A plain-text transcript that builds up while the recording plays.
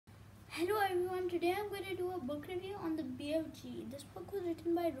Hello everyone, today I'm going to do a book review on the BFG. This book was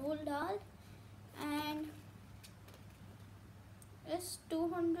written by Roald Dahl and it's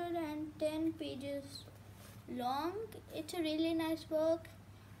 210 pages long. It's a really nice book.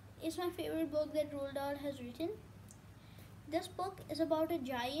 It's my favorite book that Roald Dahl has written. This book is about a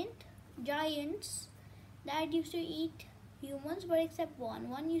giants that used to eat humans, but except one.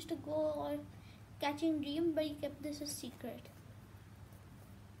 One used to go or catching dream, but he kept this a secret.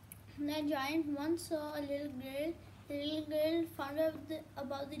 The giant once saw a little girl. The little girl found out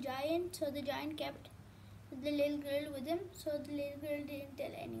about the giant, so the giant kept the little girl with him. So the little girl didn't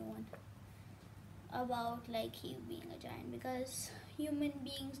tell anyone about he being a giant because human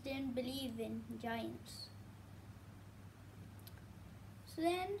beings didn't believe in giants. So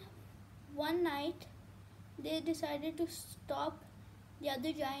then one night they decided to stop the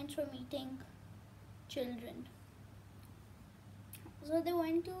other giants from eating children. So they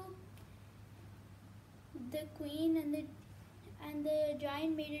went to the queen and the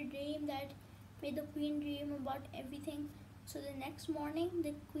giant made a dream that made the queen dream about everything. So the next morning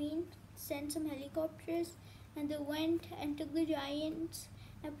the queen sent some helicopters and they went and took the giants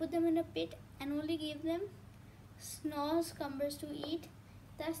and put them in a pit and only gave them snaws cumbers to eat.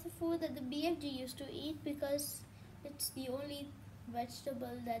 That's the food that the BFG used to eat because it's the only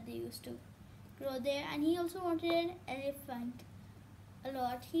vegetable that they used to grow there. And he also wanted an elephant a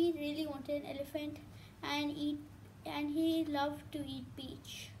lot. He really wanted an elephant and he loved to eat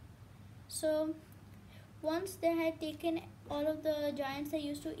peach. So once they had taken all of the giants that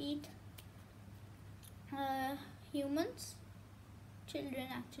used to eat humans, children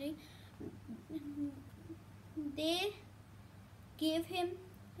actually, they gave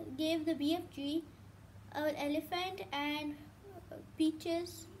the BFG an elephant and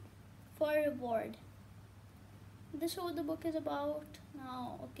peaches for a reward. This is what the book is about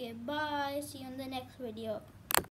now. Okay, bye. See you in the next video.